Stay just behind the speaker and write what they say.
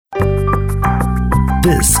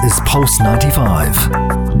This is Pulse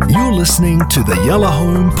 95. You're listening to the Yellow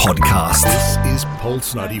Home Podcast. This is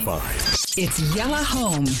Pulse 95. It's Yellow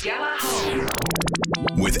Home. Yellow Home.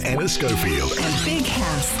 With Anna Schofield. And Big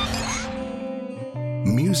House.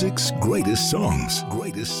 Music's greatest songs.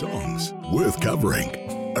 Greatest songs. Worth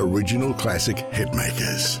covering. Original classic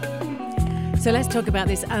hitmakers. So let's talk about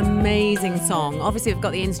this amazing song. Obviously, we've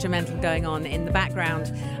got the instrumental going on in the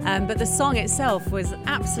background, but the song itself was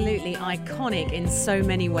absolutely iconic in so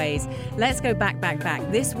many ways. Let's go back.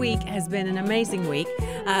 This week has been an amazing week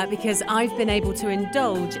because I've been able to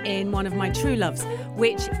indulge in one of my true loves,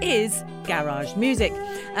 which is garage music.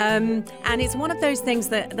 And it's one of those things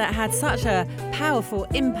that had such a powerful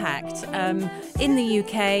impact in the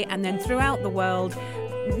UK and then throughout the world.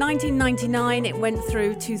 1999, it went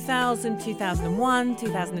through 2000, 2001,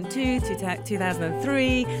 2002,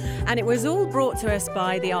 2003, and it was all brought to us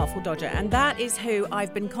by the Artful Dodger, and that is who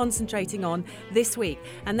I've been concentrating on this week.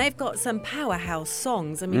 And they've got some powerhouse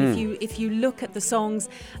songs. I mean, if you look at the songs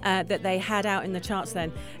that they had out in the charts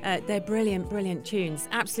then, they're brilliant tunes,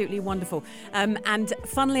 absolutely wonderful. And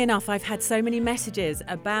funnily enough, I've had so many messages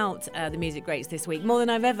about the music greats this week, more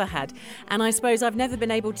than I've ever had. And I suppose I've never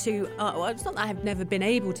been able to, well, it's not that I've never been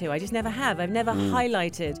able to, I just never have. I've never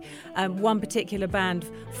highlighted one particular band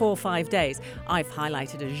for 5 days. I've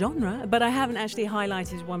highlighted a genre, but I haven't actually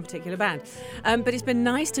highlighted one particular band. But it's been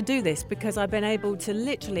nice to do this because I've been able to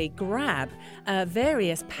literally grab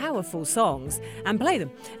various powerful songs and play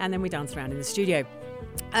them. And then we dance around in the studio.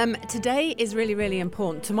 Today is really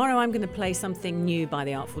important. Tomorrow I'm going to play something new by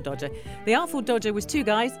the Artful Dodger. The Artful Dodger was two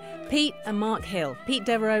guys, Pete and Mark Hill. Pete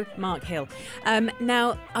Devereaux, Mark Hill.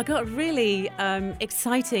 Now, I got a really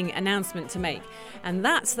exciting announcement to make, and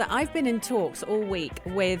that's that I've been in talks all week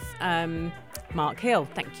with Mark Hill.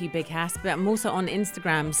 Thank you, Big Hass. But I'm also on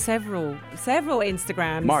Instagram, several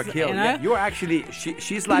Instagrams. Mark Hill, you know? yeah, you're actually,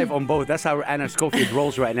 she's live on both. That's how Anna Schofield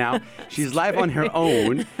rolls right now. She's live on her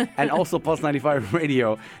own and also Pulse 95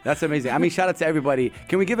 Radio. That's amazing. I mean, shout out to everybody.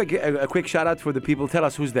 Can we give a quick shout out for the people? Tell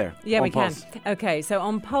us who's there. Yeah, on we Pulse. can. Okay, so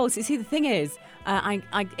on Pulse, you see, the thing is,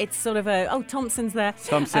 it's sort of Thompson's there.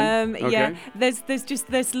 Thompson. Okay. Yeah,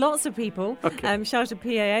 there's lots of people. Okay. Shout out to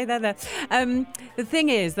PAA, they're there. The thing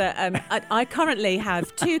is that I currently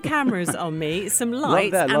have two cameras on me, some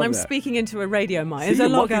lights, and I'm speaking into a radio mic. There's a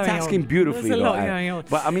lot going on. Multitasking beautifully. There's a lot going on.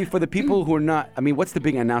 But I mean, for the people who are not, I mean, what's the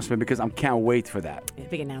big announcement? Because I can't wait for that.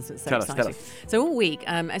 Big announcement, so tell exciting. us. So all week,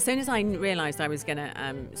 as soon as I realised I was going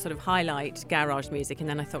to sort of highlight garage music, and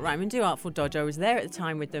then I thought, right, I'm going to do Artful Dodger. I was there at the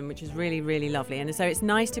time with them, which is really lovely, and so it's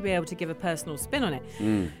nice to be able to give a personal spin on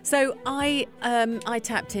it. So I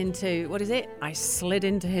tapped into, what is it? I slid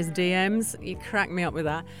into his DMs. You cracked me up with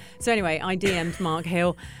that. So anyway, I DM'd Mark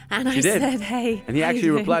Hill, and I said, hey. And he actually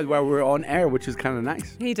replied while we were on air, which is kind of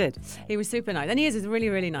nice. He did. He was super nice. And he is a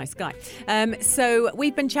really nice guy. So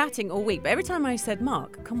we've been chatting all week, but every time I said,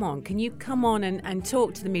 Mark, come on, can you come on and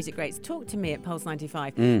talk to the music greats? Talk to me at Pulse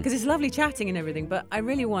 95. Because it's lovely chatting and everything, but I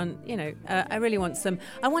really want, I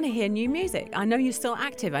want to hear new music. I know you're still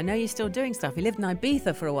active. I know you're still doing stuff. He lived in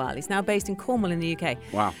Ibiza for a while. He's now based in Cornwall in the UK.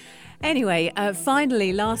 Wow. Anyway,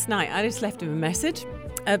 finally, last night, I just left him a message.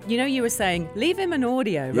 You were saying, leave him an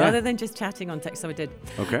audio rather than just chatting on text, so I did.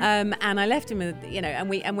 Okay. And I left him,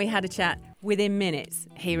 and we had a chat. Within minutes,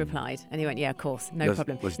 he replied, and he went, yeah, of course, no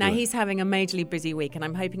problem. Now, he's having a majorly busy week, and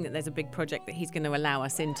I'm hoping that there's a big project that he's going to allow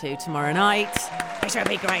us into tomorrow night, which will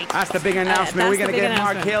be great. That's the big announcement. We're going to get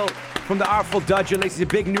Mark Hill from the Artful Dodger. Ladies,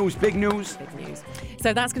 big news. Big news.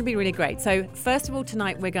 So that's going to be really great. So first of all,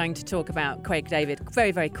 tonight we're going to talk about Craig David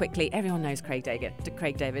very quickly. Everyone knows Craig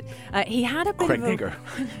David. He had a bit Craig of a... Digger.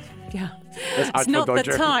 Yeah. That's it's not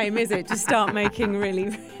Dodger. the time, is it, to start making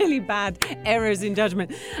really bad errors in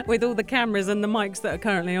judgment with all the cameras and the mics that are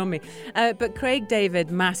currently on me. But Craig David,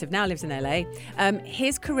 massive, now lives in LA.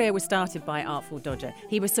 His career was started by Artful Dodger.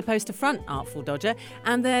 He was supposed to front Artful Dodger,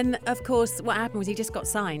 and then, of course, what happened was he just got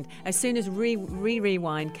signed. As soon as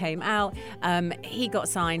Rewind came out, he got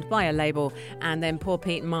signed by a label, and then poor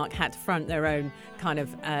Pete and Mark had to front their own kind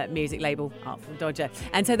of music label, Artful Dodger.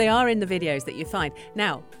 And so they are in the videos that you find.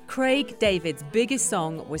 Now, Craig David's biggest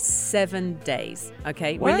song was 7 Days,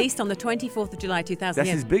 okay? What? Released on the 24th of July 2000.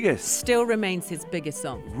 That's his biggest? Still remains his biggest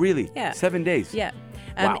song. Really? Yeah. 7 days? Yeah.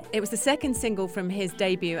 Wow. It was the second single from his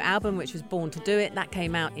debut album, which was Born to Do It. That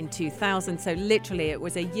came out in 2000. So literally it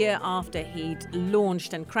was a year after he'd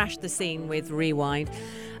launched and crashed the scene with Rewind.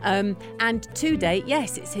 And to date,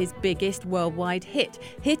 yes, it's his biggest worldwide hit,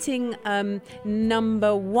 hitting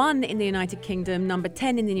number 1 in the United Kingdom, number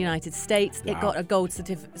 10 in the United States. It got a gold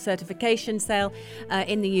certification sale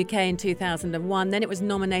in the UK in 2001. Then it was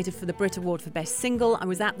nominated for the Brit Award for Best Single. I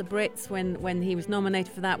was at the Brits when he was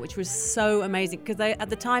nominated for that, which was so amazing because at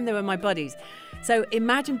the time they were my buddies. So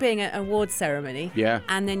imagine being at an awards ceremony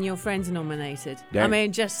and then your friends are nominated. Yeah. I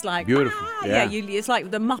mean, just like, beautiful. It's like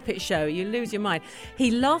the Muppet Show. You lose your mind. He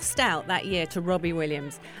lost out that year to Robbie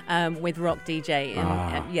Williams with Rock DJ.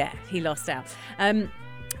 He lost out.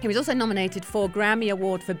 He was also nominated for Grammy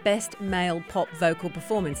Award for Best Male Pop Vocal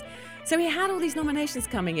Performance. So he had all these nominations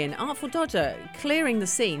coming in. Artful Dodger clearing the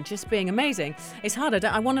scene, just being amazing. It's hard.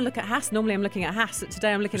 I want to look at Hass. Normally I'm looking at Hass.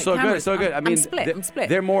 Today I'm looking at cameras. So good. I mean, I'm split.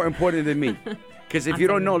 They're more important than me. Because if you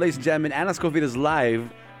don't know, ladies and gentlemen, Anna Schofield is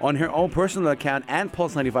live on her own personal account and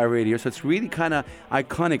Pulse 95 Radio. So it's really kind of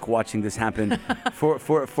iconic watching this happen for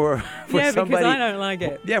somebody. Because I don't like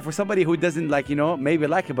it. Yeah, for somebody who doesn't maybe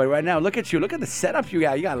like it. But right now, look at you. Look at the setup you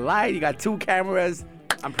got. You got light. You got 2 cameras.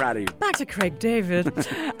 I'm proud of you. Back to Craig David.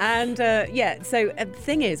 And so the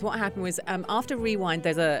thing is, what happened was after Rewind,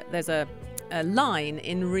 there's a line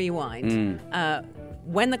in Rewind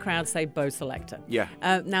when the crowd say Bo Selector. Yeah.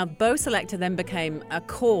 Now, Bo Selector then became a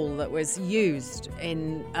call that was used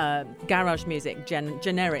in garage music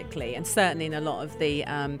generically, and certainly in a lot of the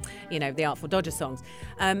the Artful Dodger songs.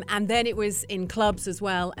 And then it was in clubs as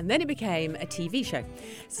well, and then it became a TV show.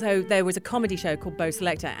 So there was a comedy show called Bo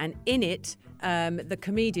Selector, and in it, the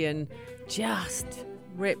comedian just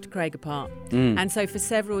ripped Craig apart. And so for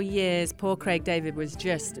several years, poor Craig David was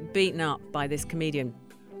just beaten up by this comedian.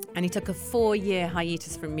 And he took a 4-year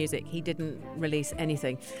hiatus from music. He didn't release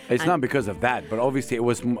anything. It's not because of that, but obviously it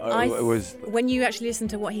was. When you actually listen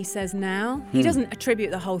to what he says now, he doesn't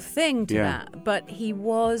attribute the whole thing to that, but it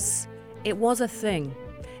was a thing.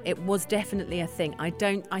 It was definitely a thing.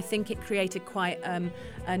 I think it created quite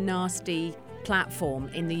a nasty platform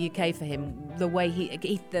in the UK for him. The way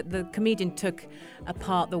the comedian took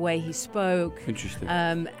apart the way he spoke, interesting,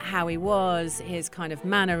 how he was, his kind of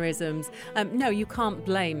mannerisms. No, you can't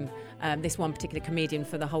blame this one particular comedian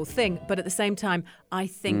for the whole thing, but at the same time, I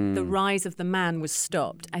think the rise of the man was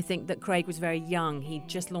stopped. I think that Craig was very young. He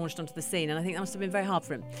just launched onto the scene, and I think that must have been very hard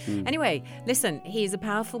for him. Anyway, listen, he is a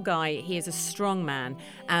powerful guy. He is a strong man.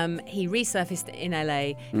 He resurfaced in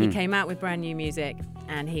LA. He came out with brand new music,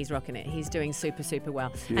 and he's rocking it. He's doing super, super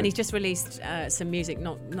well. Yeah. And he's just released some music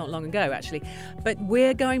not long ago, actually. But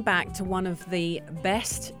we're going back to one of the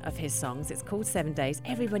best of his songs. It's called 7 Days.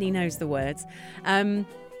 Everybody knows the words.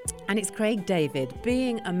 And it's Craig David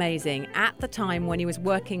being amazing at the time when he was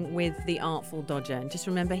working with the Artful Dodger. And just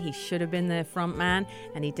remember, he should have been their front man,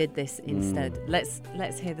 and he did this instead. Let's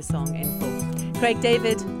hear the song in full. Craig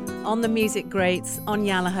David on the Music Greats on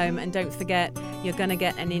Yalla Home. And don't forget, you're going to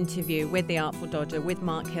get an interview with the Artful Dodger with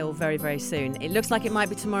Mark Hill very, very soon. It looks like it might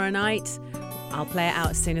be tomorrow night. I'll play it out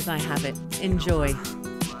as soon as I have it. Enjoy.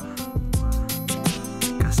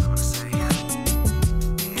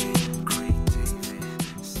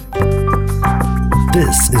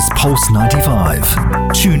 This is Pulse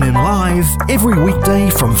 95. Tune in live every weekday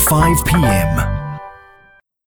from 5 p.m.